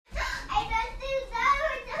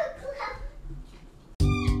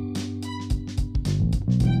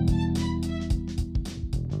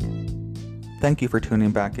Thank you for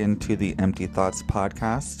tuning back into the Empty Thoughts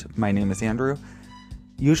podcast. My name is Andrew.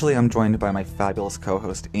 Usually I'm joined by my fabulous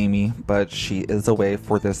co-host Amy, but she is away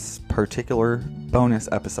for this particular bonus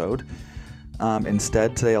episode.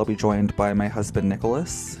 Instead, today I'll be joined by my husband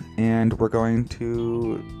Nicholas, and we're going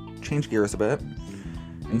to change gears a bit.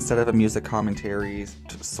 Instead of a music commentary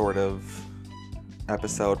sort of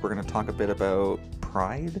episode, we're going to talk a bit about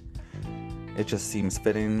pride. It just seems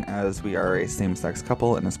fitting as we are a same-sex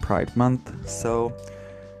couple and it's Pride Month. So,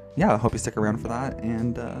 yeah, I hope you stick around for that,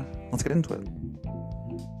 and let's get into it.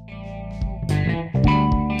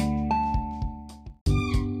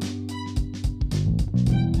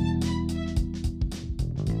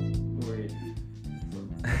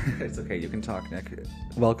 It's okay, you can talk, Nick.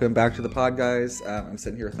 Welcome back to the pod, guys. I'm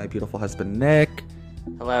sitting here with my beautiful husband, Nick.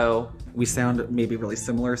 Hello. We sound maybe really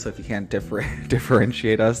similar, so if you can't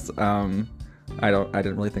differentiate us, I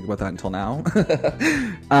didn't really think about that until now.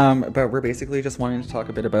 But we're basically just wanting to talk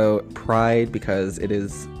a bit about Pride because it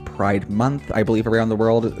is Pride Month, I believe, around the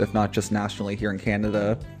world, if not just nationally here in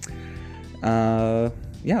Canada.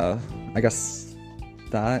 Yeah, I guess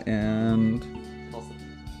that, and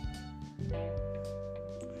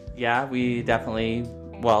Yeah, we definitely,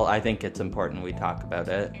 I think it's important we talk about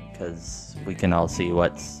it because we can all see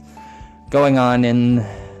what's going on in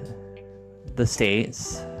the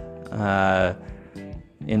States,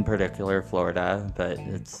 in particular Florida, but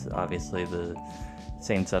it's obviously the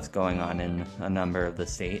same stuff's going on in a number of the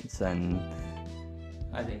states, and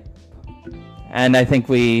I think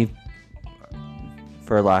we,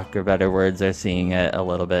 for lack of better words, are seeing it a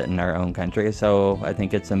little bit in our own country, so I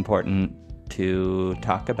think it's important to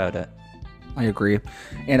talk about it. I agree.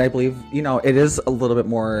 And I believe, it is a little bit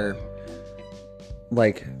more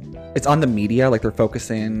like it's on the media, like they're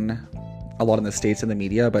focusing a lot in the States in the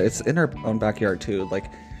media, but it's in our own backyard too.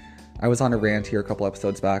 Like I was on a rant here a couple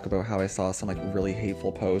episodes back about how I saw some like really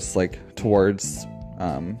hateful posts like towards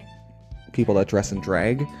people that dress in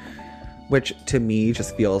drag, which to me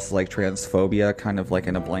just feels like transphobia kind of like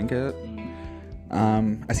in a blanket.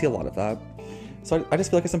 I see a lot of that. So I just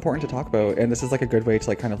feel like it's important to talk about, and this is like a good way to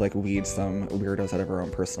like kind of like weed some weirdos out of our own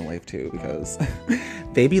personal life too, because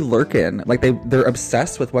they be lurking. Like they're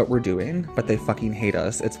obsessed with what we're doing, but they fucking hate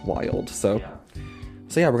us. It's wild. So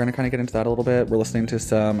yeah, we're gonna kind of get into that a little bit. We're listening to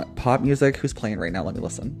some pop music. Who's playing right now? Let me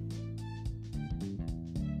listen.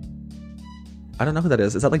 I don't know who that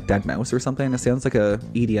is. Is that like Dead Mouse or something? It sounds like a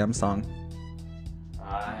EDM song.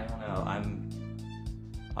 I don't know.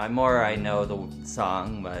 I know the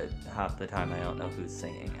song, but half the time I don't know who's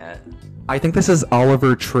singing it. I think this is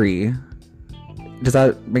Oliver Tree. Does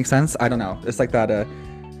that make sense? I don't know. It's like that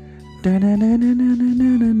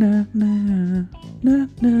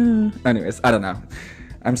anyways, I don't know.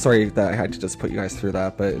 I'm sorry that I had to just put you guys through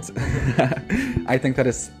that, but it's I think that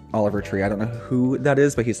is Oliver Tree. I don't know who that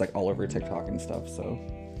is, but he's like all over TikTok and stuff, so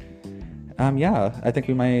yeah, I think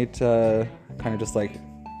we might kind of just like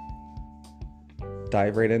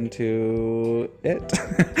dive right into it.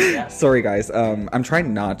 Yeah. Sorry guys, I'm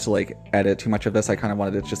trying not to like edit too much of this. I kind of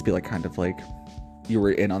wanted it to just be like kind of like you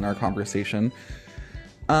were in on our conversation.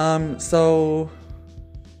 So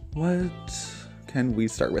what can we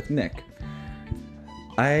start with? Nick,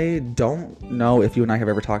 I don't know if you and I have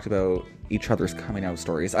ever talked about each other's coming out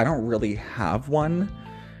stories. I don't really have one,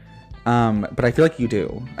 but I feel like you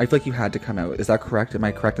do. I feel like you had to come out. Is that correct? Am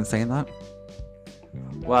I correct in saying that?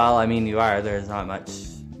 Well, I mean, you are. There's not much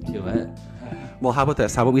to it. Well, how about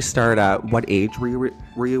this? How about we start at what age were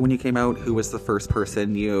you when you came out? Who was the first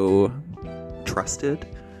person you trusted?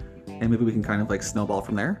 And maybe we can kind of like snowball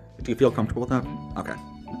from there. Do you feel comfortable with that? Okay.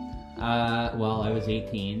 Well, I was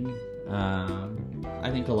 18. I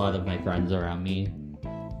think a lot of my friends around me,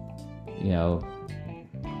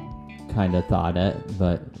 kind of thought it,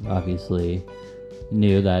 but obviously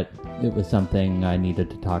knew that it was something I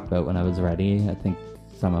needed to talk about when I was ready. I think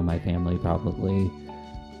some of my family probably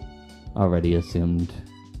already assumed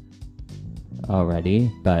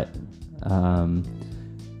already, but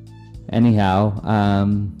anyhow,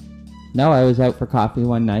 no, I was out for coffee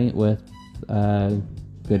one night with a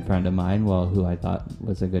good friend of mine, who I thought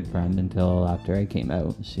was a good friend until after I came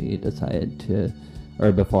out. She decided to,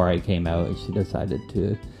 or before I came out, she decided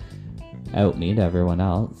to out me to everyone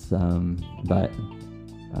else, but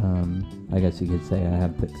I guess you could say I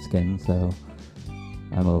have thick skin, so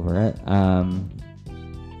I'm over it.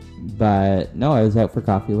 But no, I was out for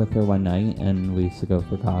coffee with her one night, and we used to go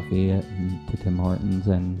for coffee to Tim Hortons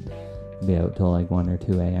and be out till like 1 or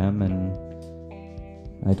 2 a.m. and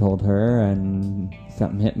I told her, and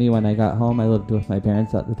something hit me when I got home. I lived with my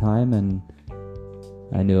parents at the time, and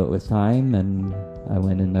I knew it was time, and I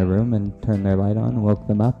went in their room and turned their light on, woke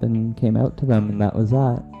them up, and came out to them, and that was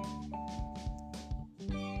that.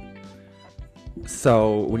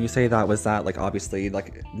 So when you say that, was that like obviously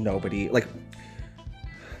like nobody like?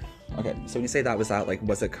 Okay, so when you say that, was that like,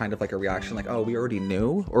 was it kind of like a reaction like, oh, we already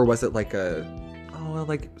knew, or was it like a, oh,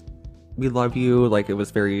 like we love you, like it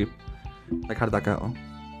was very, like how did that go?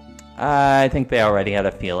 I think they already had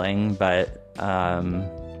a feeling, but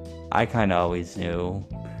I kind of always knew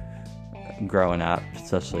growing up,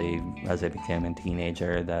 especially as I became a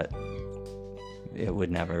teenager, that it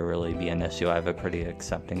would never really be an issue. I have a pretty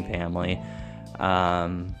accepting family.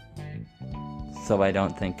 So I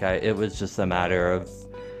don't think it was just a matter of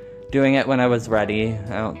doing it when I was ready.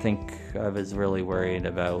 I don't think I was really worried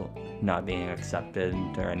about not being accepted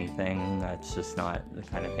or anything. That's just not the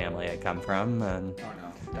kind of family I come from. And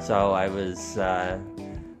so I was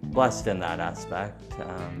blessed in that aspect.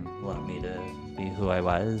 Allowed me to be who I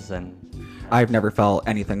was. And I've never felt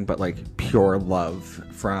anything but like pure love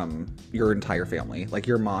from your entire family. Like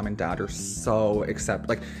your mom and dad are so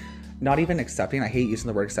not even accepting. I hate using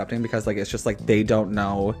the word accepting because like it's just like they don't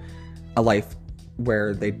know a life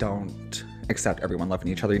where they don't accept everyone loving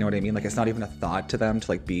each other. You know what I mean? Like it's not even a thought to them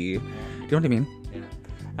to like be. Do you know what I mean? Yeah.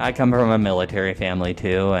 I come from a military family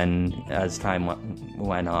too, and as time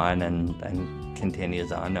went on and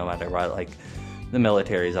continues on, no matter what, like the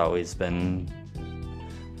military's always been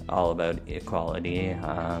all about equality.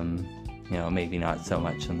 You know, maybe not so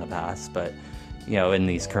much in the past, but you know, in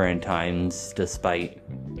these current times, despite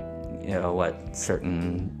you know what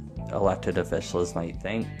certain elected officials might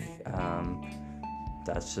think,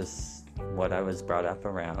 that's just what I was brought up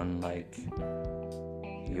around. Like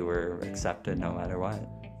you were accepted no matter what.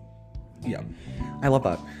 Yeah, I love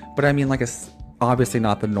that. But I mean, like, it's obviously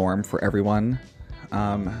not the norm for everyone.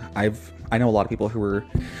 I know a lot of people who were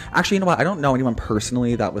actually, you know what? I don't know anyone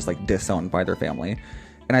personally that was like disowned by their family,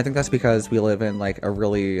 and I think that's because we live in like a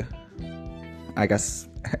really, I guess,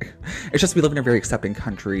 it's just we live in a very accepting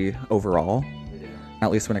country overall.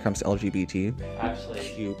 At least when it comes to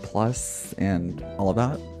LGBTQ plus and all of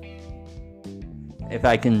that. If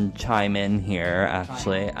I can chime in here,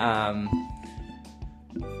 actually, I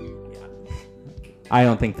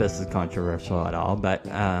don't think this is controversial at all, but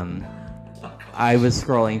I was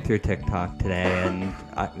scrolling through TikTok today, and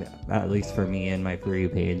at least for me and my For You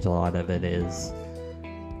page, a lot of it is,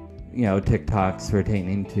 you know, TikToks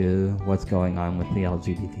pertaining to what's going on with the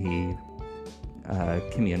LGBT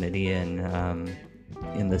community and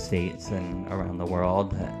in the States and around the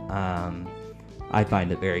world. I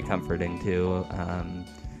find it very comforting too,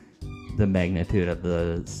 the magnitude of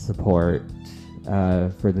the support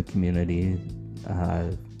for the community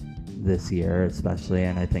this year especially,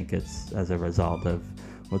 and I think it's as a result of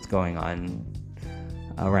what's going on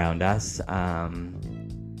around us.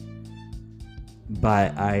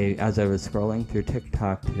 But as I was scrolling through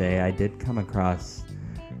TikTok today, I did come across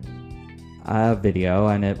a video,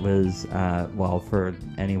 and it was, well, for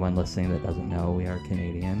anyone listening that doesn't know, we are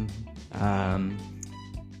Canadian.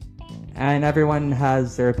 And everyone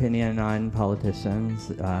has their opinion on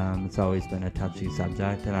politicians. It's always been a touchy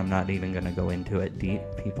subject, and I'm not even going to go into it deep.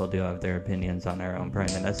 People do have their opinions on our own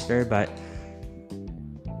Prime Minister, but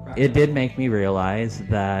it did make me realize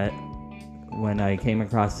that when I came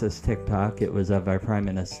across this TikTok, it was of our Prime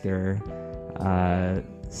Minister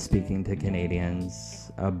speaking to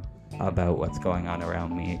Canadians about what's going on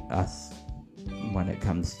around us when it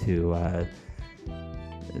comes to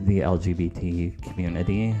the LGBT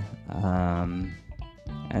community.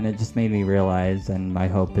 And it just made me realize, and my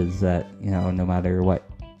hope is that, you know, no matter what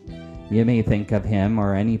you may think of him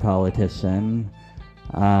or any politician,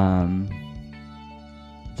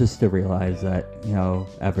 just to realize that, you know,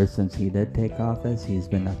 ever since he did take office, he's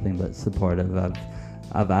been nothing but supportive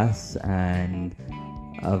of us and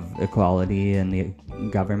of equality in the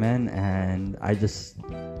government. And I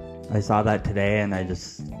saw that today, and I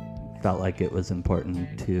just felt like it was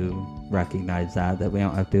important to recognize that we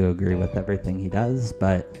don't have to agree with everything he does,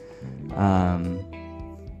 but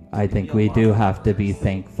I think we do have to be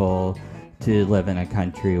thankful to live in a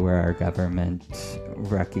country where our government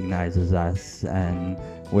recognizes us and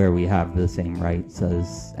where we have the same rights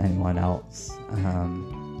as anyone else.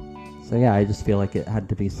 So yeah, I just feel like it had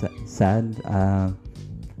to be said.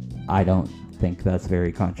 I don't think that's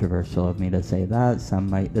very controversial of me to say that. Some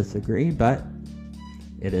might disagree, but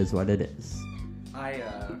it is what it is.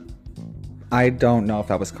 I don't know if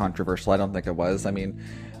that was controversial. I don't think it was. I mean,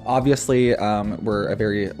 obviously, we're a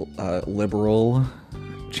very liberal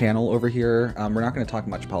channel over here. We're not going to talk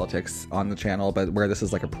much politics on the channel, but where this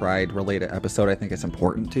is like a pride-related episode, I think it's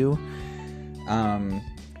important to.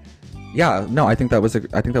 Yeah, no, I think that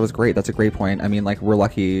was great. That's a great point. I mean, like, we're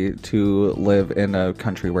lucky to live in a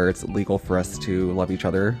country where it's legal for us to love each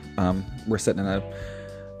other. We're sitting in a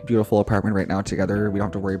beautiful apartment right now together. We don't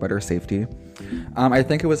have to worry about our safety. I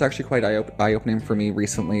think it was actually quite eye-opening for me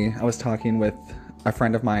recently. I was talking with a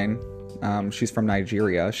friend of mine. She's from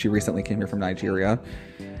Nigeria. She recently came here from Nigeria.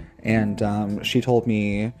 And she told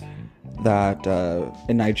me that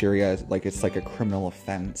in Nigeria, like, it's like a criminal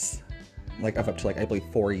offense, like of up to, like, I believe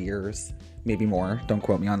 4 years, maybe more. Don't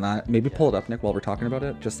quote me on that. Maybe pull it up, Nick, while we're talking about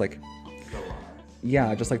it. Just like,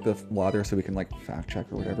 yeah, just like the law there, so we can, like, fact check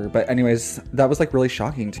or whatever. But anyways, that was, like, really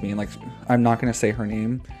shocking to me. And, like, I'm not gonna say her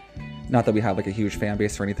name, not that we have, like, a huge fan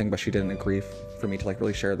base or anything, but she didn't agree for me to, like,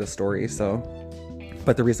 really share this story. So,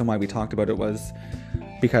 but the reason why we talked about it was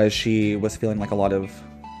because she was feeling, like, a lot of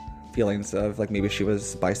feelings of, like, maybe she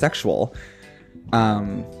was bisexual.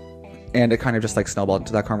 And it kind of just, like, snowballed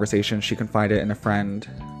into that conversation. She confided in a friend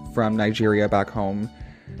from Nigeria back home.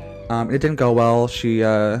 It didn't go well.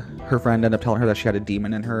 Her friend ended up telling her that she had a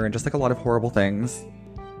demon in her and just, like, a lot of horrible things.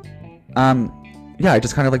 Yeah, it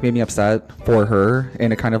just kind of, like, made me upset for her,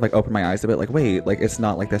 and it kind of, like, opened my eyes a bit, like, wait, like, it's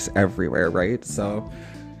not like this everywhere, right? So,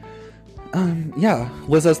 yeah,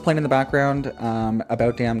 Lizzo's playing in the background.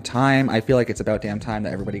 About damn time. I feel like it's about damn time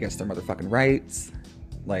that everybody gets their motherfucking rights.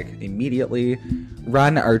 Like, immediately.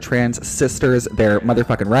 Run our trans sisters their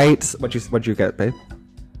motherfucking rights. What'd you get, babe?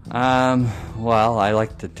 Well, I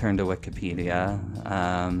like to turn to Wikipedia.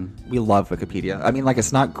 We love Wikipedia. I mean, like,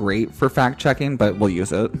 it's not great for fact checking, but we'll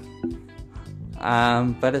use it.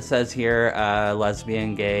 But it says here,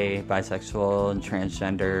 lesbian, gay, bisexual, and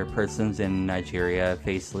transgender persons in Nigeria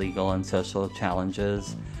face legal and social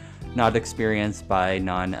challenges not experienced by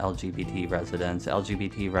non-LGBT residents.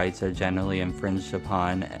 LGBT rights are generally infringed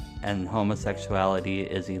upon, and homosexuality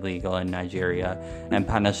is illegal in Nigeria and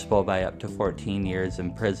punishable by up to 14 years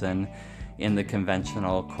in prison in the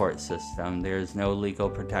conventional court system. There is no legal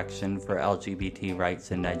protection for LGBT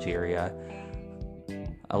rights in Nigeria,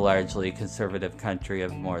 a largely conservative country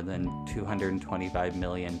of more than 225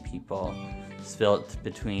 million people, split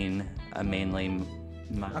between a mainly...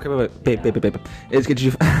 Okay, wait, babe. Did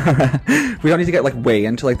you... We don't need to get, like, way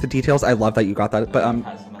into, like, the details. I love that you got that, but,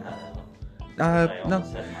 no.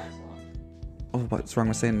 Oh, what's wrong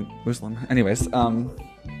with saying Muslim? Anyways,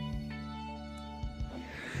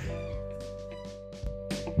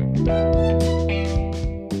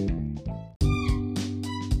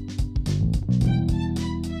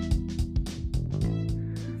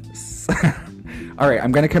 all right,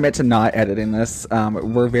 I'm going to commit to not editing this.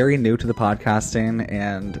 We're very new to the podcasting,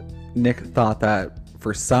 and Nick thought that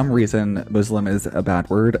for some reason Muslim is a bad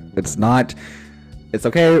word. It's not. It's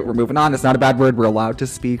okay. We're moving on. It's not a bad word. We're allowed to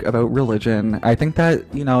speak about religion. I think that,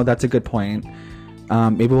 that's a good point.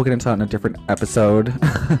 Maybe we'll get into that in a different episode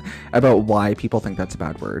about why people think that's a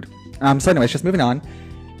bad word. So anyways, just moving on.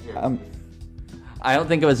 I don't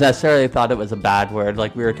think it was necessarily thought it was a bad word.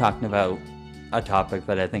 Like, we were talking about a topic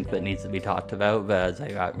that I think that needs to be talked about, but as I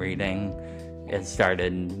got reading, it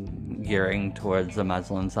started gearing towards the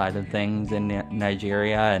Muslim side of things in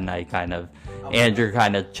Nigeria, and Andrew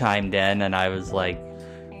kind of chimed in, and I was like...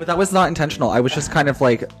 But that was not intentional. I was just kind of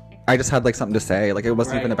like, I just had, like, something to say. Like, it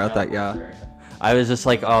wasn't even about that, yeah. Sure. I was just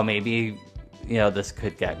like, oh, maybe, this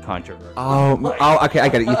could get controversial. Oh, okay, I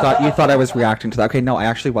get it. You thought I was reacting to that. Okay, no, I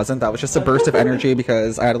actually wasn't. That was just a burst of energy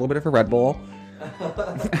because I had a little bit of a Red Bull.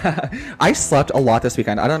 I slept a lot this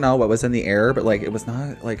weekend. I don't know what was in the air, but, like, it was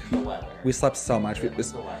not, like... The weather. We slept so much. It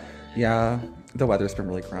was, yeah, the weather's been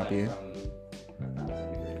really crappy.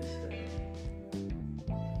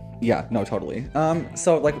 Yeah, no, totally.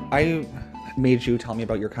 So, like, I made you tell me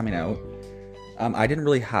about your coming out. I didn't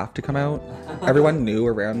really have to come out. Everyone knew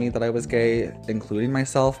around me that I was gay, including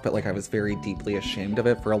myself, but, like, I was very deeply ashamed of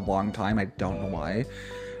it for a long time. I don't know why.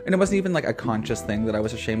 And it wasn't even, like, a conscious thing that I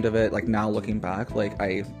was ashamed of it. Like, now looking back, like,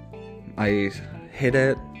 I hid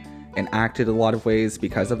it and acted a lot of ways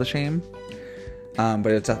because of the shame. But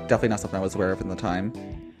it's definitely not something I was aware of in the time.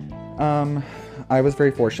 I was very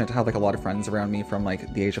fortunate to have, like, a lot of friends around me from,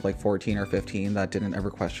 like, the age of, like, 14 or 15 that didn't ever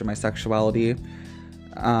question my sexuality.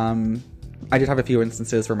 I did have a few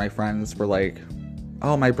instances where my friends were like,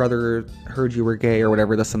 oh, my brother heard you were gay or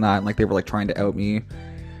whatever, this and that, and, like, they were, like, trying to out me.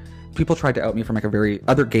 People tried to out me from, like,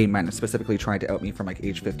 other gay men specifically tried to out me from, like,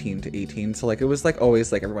 age 15 to 18. So, like, it was, like,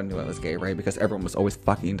 always, like, everyone knew I was gay, right? Because everyone was always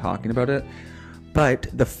fucking talking about it. But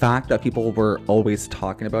the fact that people were always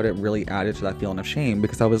talking about it really added to that feeling of shame,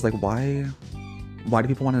 because I was like, why do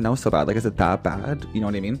people want to know so bad? Like, is it that bad? You know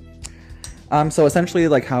what I mean? So essentially,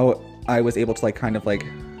 like, how I was able to, like, kind of, like,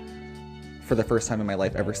 for the first time in my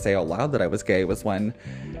life ever say out loud that I was gay was when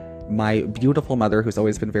my beautiful mother, who's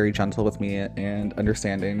always been very gentle with me and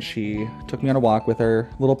understanding, she took me on a walk with her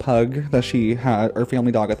little pug that she had, our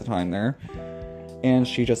family dog at the time there. And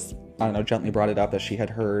she just, I don't know, gently brought it up that she had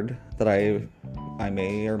heard that I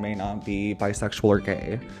may or may not be bisexual or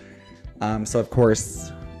gay. So of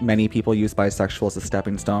course, many people use bisexual as a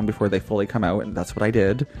stepping stone before they fully come out, and that's what I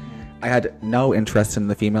did. I had no interest in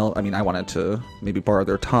the female. I mean, I wanted to maybe borrow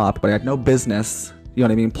their top, but I had no business, you know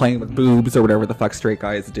what I mean, playing with boobs or whatever the fuck straight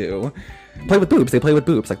guys do. Play with boobs. They play with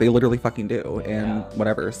boobs. Like, they literally fucking do. And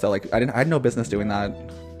whatever. So, like, I had no business doing that.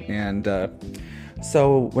 And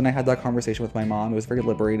so when I had that conversation with my mom, it was very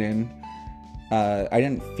liberating. I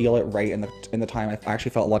didn't feel it right in the time. I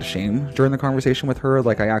actually felt a lot of shame during the conversation with her.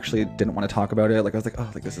 Like, I actually didn't want to talk about it. Like, I was like, oh,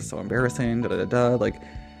 like, this is so embarrassing. Like,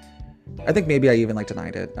 I think maybe I even, like,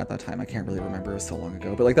 denied it at that time. I can't really remember. It was so long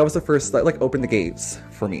ago. But, like, that was the first that, like, opened the gates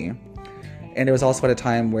for me. And it was also at a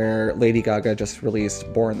time where Lady Gaga just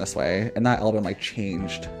released Born This Way. And that album, like,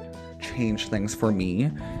 changed things for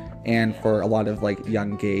me. And for a lot of, like,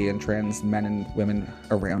 young gay and trans men and women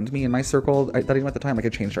around me in my circle that even at the time, like,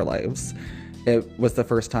 it changed our lives. It was the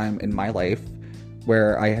first time in my life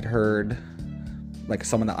where I had heard, like,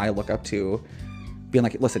 someone that I look up to being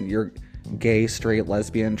like, listen, you're gay, straight,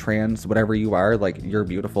 lesbian, trans, whatever you are, like, you're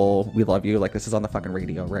beautiful, we love you, like, this is on the fucking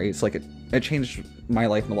radio, right? So, like, it changed my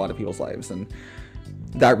life and a lot of people's lives. And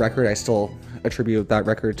that record, I still attribute that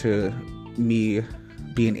record to me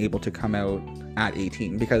being able to come out at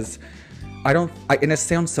 18, because and it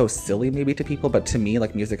sounds so silly maybe to people, but to me,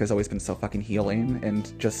 like, music has always been so fucking healing,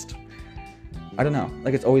 and just, I don't know,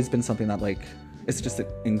 like, it's always been something that, like, it's just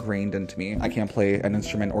ingrained into me. I can't play an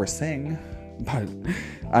instrument or sing, but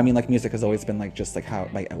I mean, like, music has always been, like, just, like, how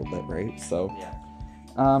my outlet, right? So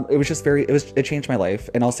it was just it changed my life.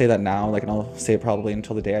 And I'll say that now, like, and I'll say it probably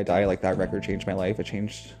until the day I die, like, that record changed my life. It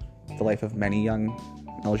changed the life of many young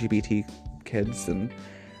LGBT kids, and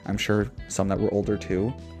I'm sure some that were older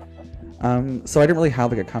too. So I didn't really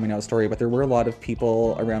have, like, a coming out story, but there were a lot of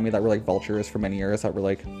people around me that were, like, vultures for many years that were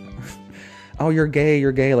like, oh, you're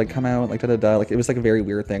gay, like, come out, like, da-da-da. Like, it was, like, a very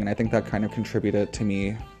weird thing, and I think that kind of contributed to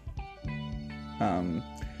me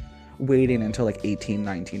waiting until, like, 18,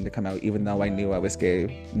 19 to come out, even though I knew I was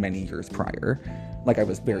gay many years prior. Like, I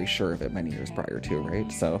was very sure of it many years prior too,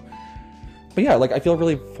 right? So, but yeah, like, I feel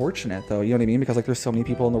really fortunate, though, you know what I mean? Because, like, there's so many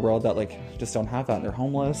people in the world that, like, just don't have that, and they're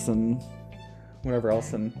homeless and whatever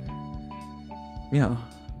else, and yeah.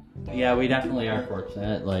 Yeah, we definitely are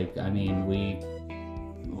fortunate. Like, I mean, we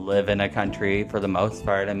live in a country for the most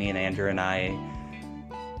part. I mean, Andrew and I,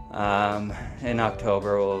 in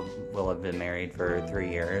October, we'll have been married for 3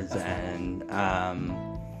 years, and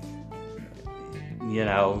you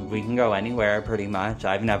know, we can go anywhere pretty much.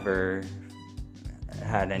 I've never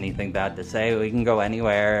had anything bad to say. We can go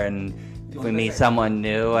anywhere, and if we meet someone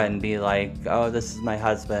new and be like, oh, this is my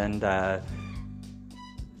husband,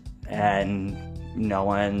 and no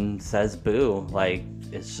one says boo, like,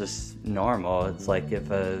 it's just normal. It's like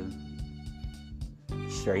if a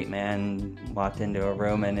straight man walked into a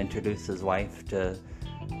room and introduced his wife to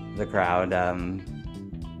the crowd.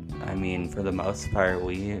 I mean, for the most part,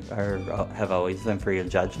 we have always been free of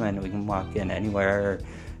judgment. We can walk in anywhere,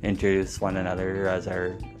 introduce one another as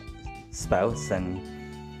our spouse, and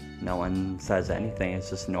no one says anything. It's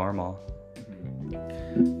just normal.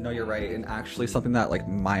 No, you're right. And actually, something that, like,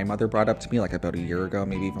 my mother brought up to me, like, about a year ago,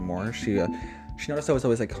 maybe even more, she noticed I was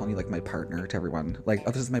always, like, calling you, like, my partner to everyone. Like,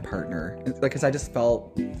 oh, this is my partner. And, like, because I just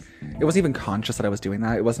felt, it wasn't even conscious that I was doing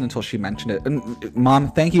that. It wasn't until she mentioned it. And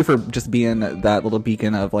Mom, thank you for just being that little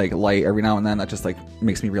beacon of, like, light every now and then. That just, like,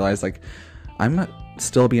 makes me realize, like, I'm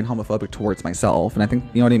still being homophobic towards myself. And I think,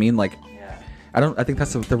 you know what I mean? Like, I think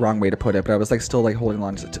that's the wrong way to put it, but I was, like, still, like, holding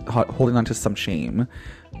on to some shame.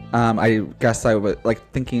 I guess I was, like,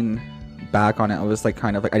 thinking back on it, I was, like,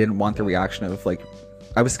 kind of, like, I didn't want the reaction of, like,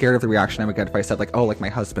 I was scared of the reaction I would get if I said, like, oh, like, my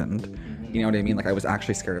husband. You know what I mean? Like, I was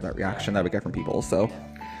actually scared of that reaction that I would get from people. So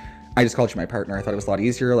I just called you my partner. I thought it was a lot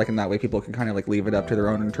easier. Like, in that way, people can kind of, like, leave it up to their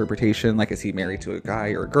own interpretation. Like, is he married to a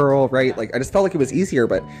guy or a girl, right? Like, I just felt like it was easier,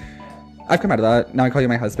 but I've come out of that. Now I call you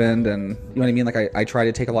my husband, and you know what I mean? Like, I try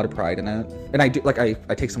to take a lot of pride in it. And I do, like, I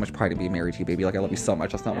take so much pride in being married to you, baby. Like, I love you so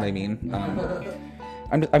much. That's not what I mean.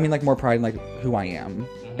 I mean, like, more pride in, like, who I am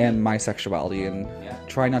and my sexuality, and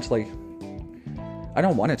try not to, like, I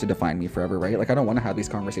don't want it to define me forever, right? Like, I don't want to have these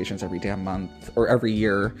conversations every damn month or every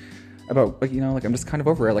year about, like, you know, like, I'm just kind of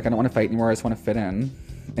over it. Like, I don't want to fight anymore. I just want to fit in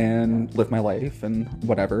and live my life and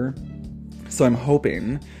whatever. So I'm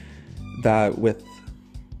hoping that with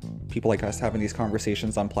people like us having these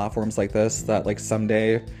conversations on platforms like this, that, like,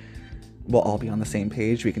 someday we'll all be on the same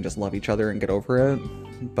page. We can just love each other and get over it.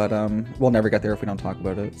 But we'll never get there if we don't talk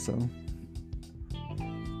about it. So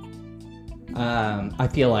I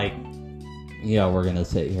feel like, you know, we're gonna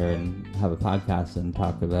sit here and have a podcast and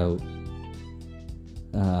talk about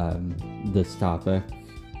this topic,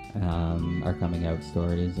 our coming out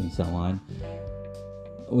stories and so on.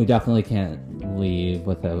 We definitely can't leave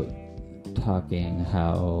without talking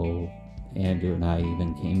how Andrew and I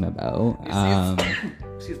even came about.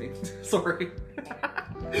 Excuse me. Sorry.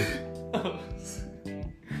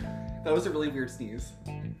 That was a really weird sneeze.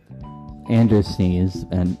 Andrew sneezed,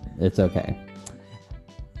 and it's okay.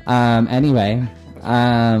 Anyway,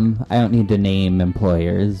 I don't need to name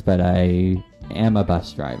employers, but I am a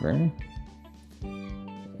bus driver.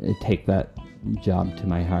 I take that job to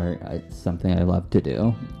my heart. It's something I love to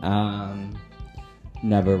do.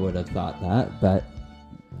 Never would have thought that, but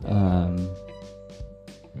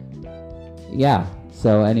yeah.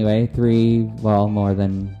 So anyway, more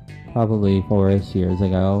than probably 4-ish years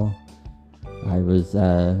ago, I was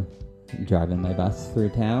driving my bus through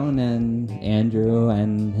town, and Andrew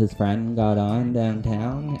and his friend got on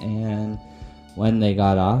downtown, and when they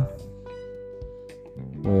got off,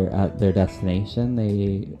 we're at their destination,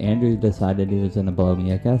 Andrew decided he was going to blow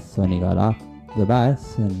me a kiss when he got off the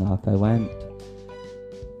bus, and off I went.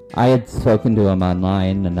 I had spoken to him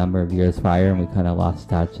online a number of years prior, and we kind of lost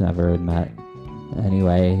touch, never had met.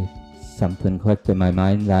 Anyway, something clicked in my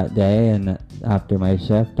mind that day, and after my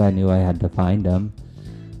shift, I knew I had to find him.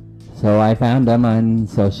 So I found him on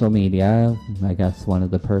social media, I guess one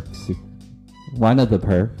of the perks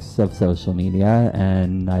of social media,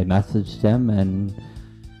 and I messaged him, and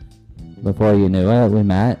before you knew it, we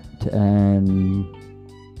met, and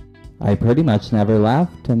I pretty much never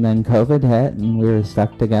left, and then COVID hit, and we were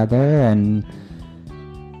stuck together, and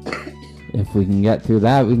if we can get through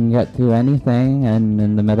that, we can get through anything. And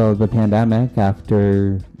in the middle of the pandemic,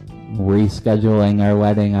 after rescheduling our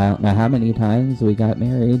wedding, I don't know how many times, we got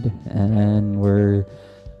married, and we're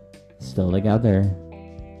still together.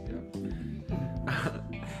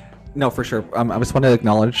 No, for sure. I just want to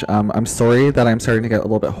acknowledge, I'm sorry that I'm starting to get a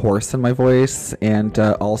little bit hoarse in my voice, and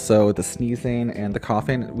also the sneezing and the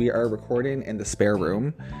coughing. We are recording in the spare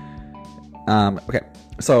room. Okay,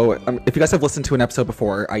 so if you guys have listened to an episode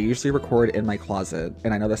before, I usually record in my closet,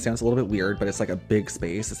 and I know that sounds a little bit weird, but it's like a big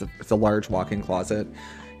space. It's a large walk-in closet,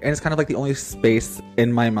 and it's kind of like the only space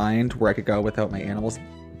in my mind where I could go without my animals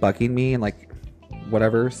bugging me and like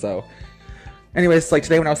whatever. So anyways, like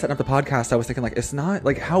today when I was setting up the podcast, I was thinking like, it's not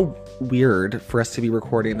like, how weird for us to be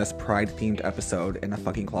recording this pride themed episode in a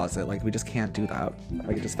fucking closet. Like, we just can't do that.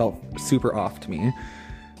 Like, it just felt super off to me.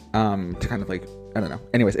 To kind of like, I don't know.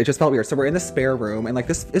 Anyways, it just felt weird. So we're in the spare room, and like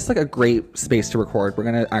this is like a great space to record. We're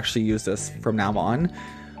gonna actually use this from now on.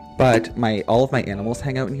 But all of my animals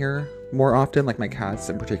hang out in here more often, like my cats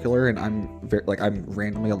in particular, and I'm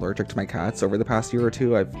randomly allergic to my cats. Over the past year or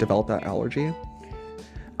two, I've developed that allergy.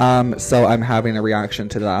 So I'm having a reaction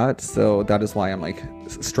to that. So that is why I'm like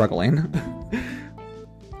struggling.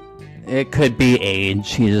 It could be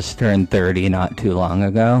age. You just turned 30 not too long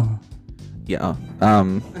ago. Yeah.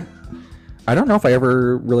 I don't know if I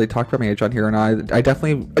ever really talked about my age on here or not. I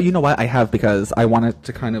definitely, you know what, I have, because I wanted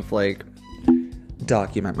to kind of like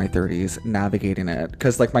document my 30s, navigating it,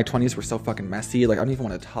 because like my 20s were so fucking messy. Like, I don't even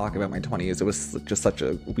want to talk about my 20s. It was just such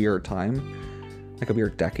a weird time, like a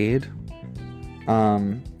weird decade.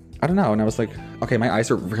 I don't know. And I was like, okay, my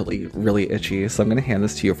eyes are really, really itchy, so I'm gonna hand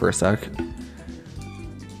this to you for a sec.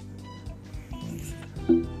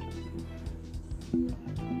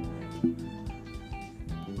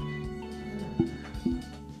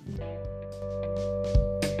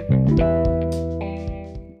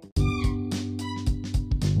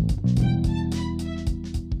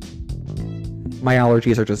 My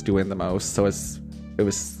allergies are just doing the most, so it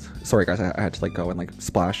was sorry guys, I had to like go and like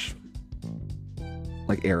splash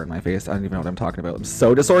like air in my face. I don't even know what I'm talking about. I'm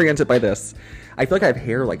so disoriented by this. I feel like I have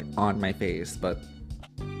hair like on my face, but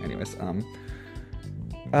anyways,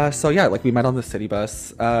 so yeah, like we met on the city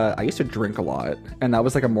bus. I used to drink a lot, and that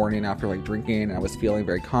was like a morning after like drinking, and I was feeling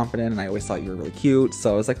very confident, and I always thought you were really cute,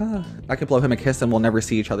 so I was like, I could blow him a kiss and we'll never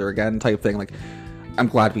see each other again type thing. Like, I'm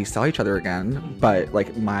glad we saw each other again, but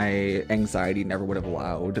like my anxiety never would have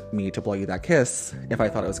allowed me to blow you that kiss if I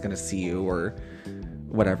thought I was going to see you or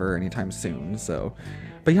whatever anytime soon. So,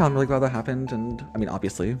 but yeah, I'm really glad that happened. And I mean,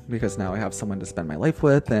 obviously, because now I have someone to spend my life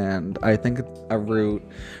with, and I think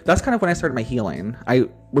that's kind of when I started my healing.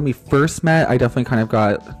 When we first met, I definitely kind of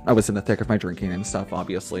I was in the thick of my drinking and stuff,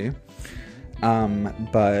 obviously.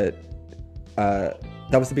 But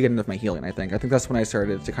that was the beginning of my healing, I think. I think that's when I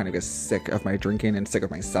started to kind of get sick of my drinking and sick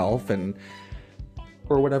of myself, and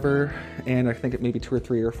or whatever. And I think it maybe 2 or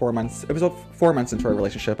 3 or 4 months. It was about 4 months into our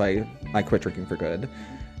relationship. I quit drinking for good,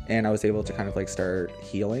 and I was able to kind of like start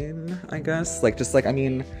healing, I guess. Like just like, I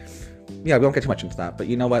mean, yeah, we won't get too much into that, but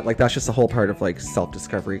you know what? Like that's just a whole part of like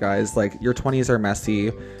self-discovery, guys. Like your 20s are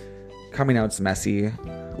messy. Coming out's messy.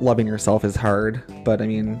 Loving yourself is hard, but I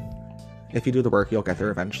mean, if you do the work, you'll get there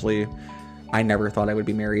eventually. I never thought I would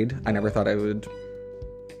be married. I never thought I would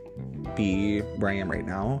be where I am right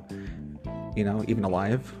now, you know, even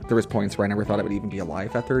alive. There was points where I never thought I would even be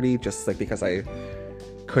alive at 30, just like because I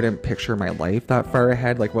couldn't picture my life that far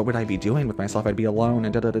ahead. Like, what would I be doing with myself? I'd be alone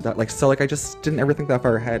and da-da-da-da. Like, so like I just didn't ever think that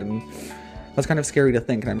far ahead, and that's kind of scary to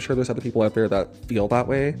think, and I'm sure there's other people out there that feel that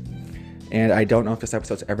way. And I don't know if this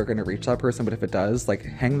episode's ever going to reach that person, but if it does, like,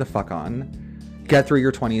 hang the fuck on. Get through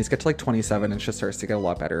your 20s, get to like 27, and it just starts to get a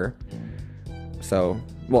lot better. So,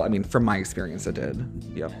 well, I mean, from my experience, it did.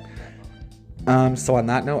 Yep. So on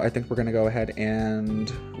that note, I think we're going to go ahead and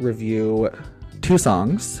review 2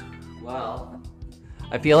 songs. Well,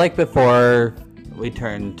 I feel like before we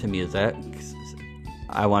turn to music,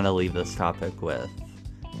 I want to leave this topic with,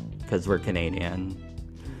 because we're Canadian,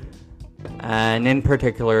 and in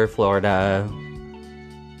particular, Florida,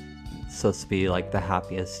 it's supposed to be like the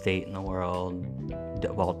happiest state in the world,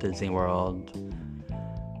 Walt Disney World,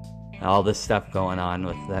 all this stuff going on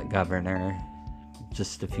with that governor,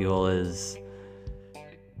 just to fuel his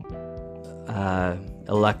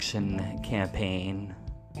election campaign.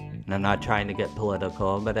 And I'm not trying to get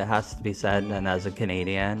political, but it has to be said, and as a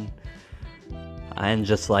Canadian, and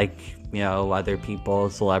just like, you know, other people,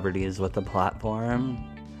 celebrities with a platform,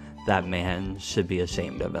 that man should be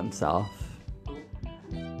ashamed of himself.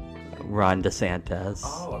 Ron DeSantis.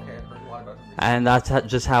 Oh, okay. I've heard a lot about him. And that's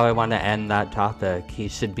just how I want to end that topic. He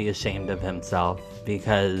should be ashamed of himself,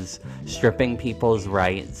 because stripping people's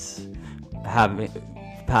rights,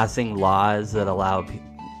 passing laws that allow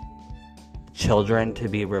children to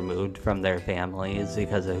be removed from their families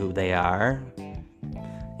because of who they are,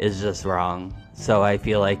 is just wrong. So I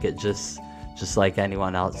feel like it just like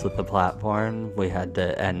anyone else with the platform, we had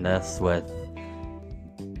to end this with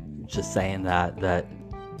just saying that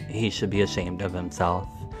he should be ashamed of himself.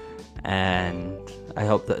 And I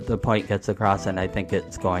hope that the point gets across, and I think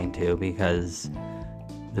it's going to, because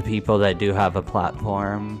the people that do have a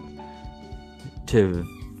platform to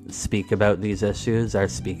speak about these issues are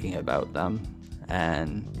speaking about them,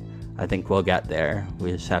 and I think we'll get there.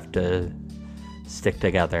 We just have to stick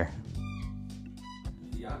together.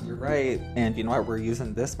 Yeah, you're right. And you know what? We're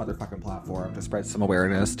using this motherfucking platform to spread some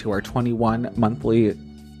awareness to our 21 monthly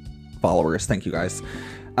followers. Thank you, guys.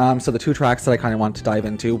 So the 2 tracks that I kind of want to dive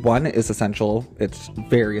into, one is essential. It's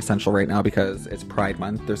very essential right now because it's Pride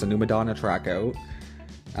Month. There's a new Madonna track out.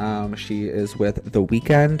 She is with The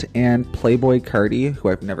Weeknd and Playboi Carti, who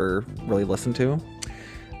I've never really listened to.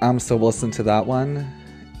 So we'll listen to that one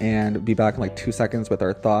and be back in like 2 seconds with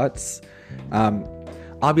our thoughts.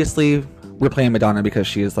 Obviously, we're playing Madonna because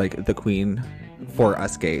she is like the queen for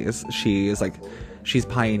us gays. She is like, she's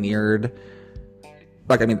pioneered.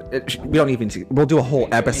 Like, I mean, we don't even see, we'll do a whole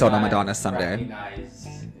episode on Madonna someday.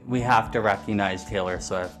 We have to recognize Taylor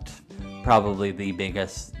Swift, probably the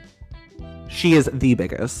biggest. She is the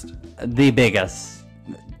biggest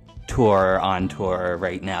tour on tour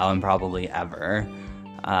right now, and probably ever.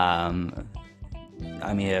 I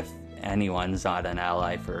mean, if anyone's not an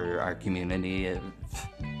ally for our community,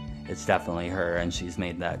 it's definitely her, and she's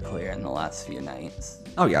made that clear in the last few nights.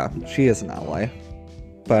 Oh yeah, she is an ally.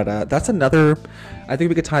 But that's another, I think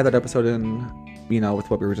we could tie that episode in, you know, with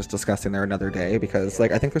what we were just discussing there another day, because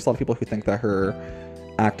like I think there's a lot of people who think that her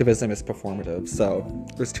activism is performative. So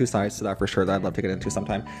there's 2 sides to that for sure that I'd love to get into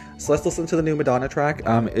sometime. So let's listen to the new Madonna track.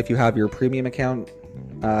 If you have your premium account,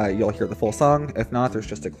 you'll hear the full song. If not, there's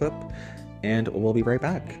just a clip, and we'll be right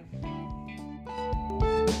back.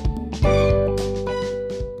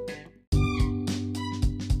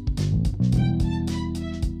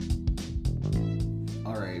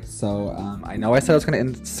 So I know I said I was going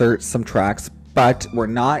to insert some tracks, but we're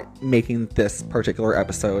not making this particular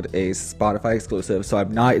episode a Spotify exclusive, so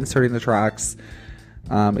I'm not inserting the tracks.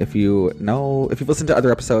 If you've listened to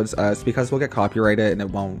other episodes, it's because we'll get copyrighted and it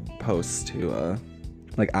won't post to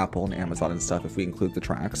like Apple and Amazon and stuff if we include the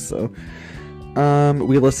tracks. So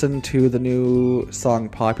we listened to the new song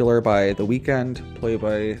Popular by The Weeknd,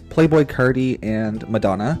 Playboi Carti, and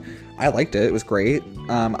Madonna. I liked it. It was great.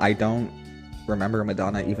 I don't remember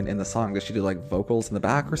Madonna even in the song. Did she do like vocals in the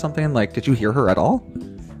back or something? Like, did you hear her at all?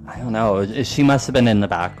 I don't know. She must have been in the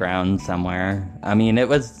background somewhere. I mean, it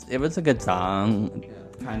was a good song,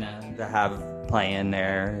 kind of to have playing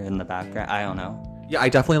there in the background. I don't know. Yeah, I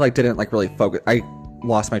definitely like didn't like really focus. I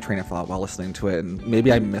lost my train of thought while listening to it, and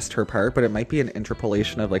maybe I missed her part, but it might be an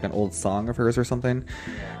interpolation of like an old song of hers or something.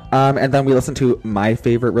 And then we listened to my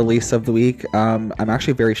favorite release of the week. I'm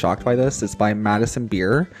actually very shocked by this. It's by Madison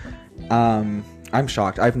Beer. I'm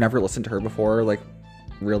shocked. I've never listened to her before, like,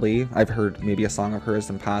 really. I've heard maybe a song of hers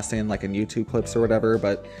in passing, like in YouTube clips or whatever,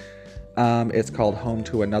 but it's called Home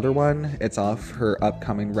to Another One. It's off her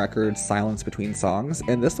upcoming record, Silence Between Songs,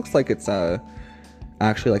 and this looks like it's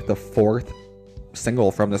actually like the 4th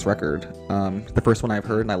single from this record. The first one I've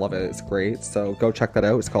heard, and I love it. It's great, so go check that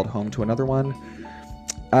out. It's called Home to Another One.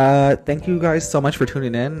 Thank you guys so much for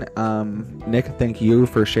tuning in. Nick, thank you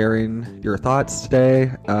for sharing your thoughts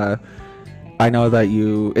today. I know that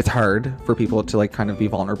it's hard for people to like kind of be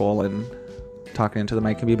vulnerable, and talking into the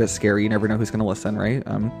mic can be a bit scary. You never know who's going to listen, right?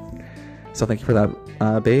 So thank you for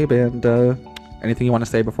that, babe. And anything you want to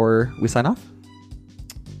say before we sign off?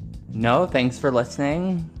 No, thanks for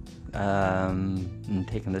listening, and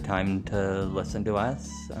taking the time to listen to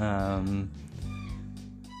us.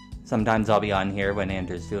 Sometimes I'll be on here when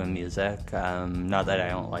Andrew's doing music. Not that I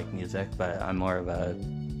don't like music, but I'm more of a,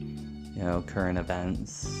 current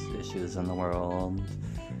events, issues in the world,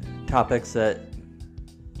 topics that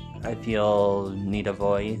I feel need a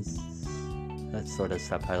voice. That's sort of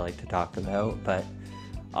stuff I like to talk about, but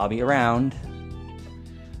I'll be around.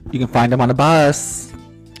 You can find him on a bus.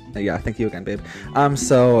 Yeah, thank you again, babe.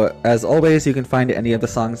 So as always, you can find any of the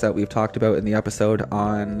songs that we've talked about in the episode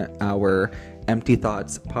on our Empty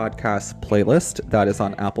Thoughts podcast playlist. That is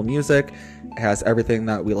on Apple Music. It has everything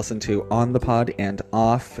that we listen to on the pod and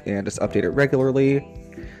off, and it's updated regularly.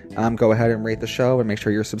 Go ahead and rate the show and make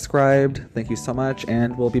sure you're subscribed. Thank you so much,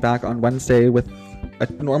 and we'll be back on Wednesday with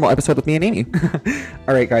a normal episode with me and Amy.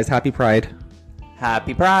 All right, guys, happy Pride.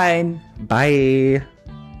 Happy Pride. Bye.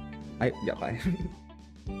 Bye.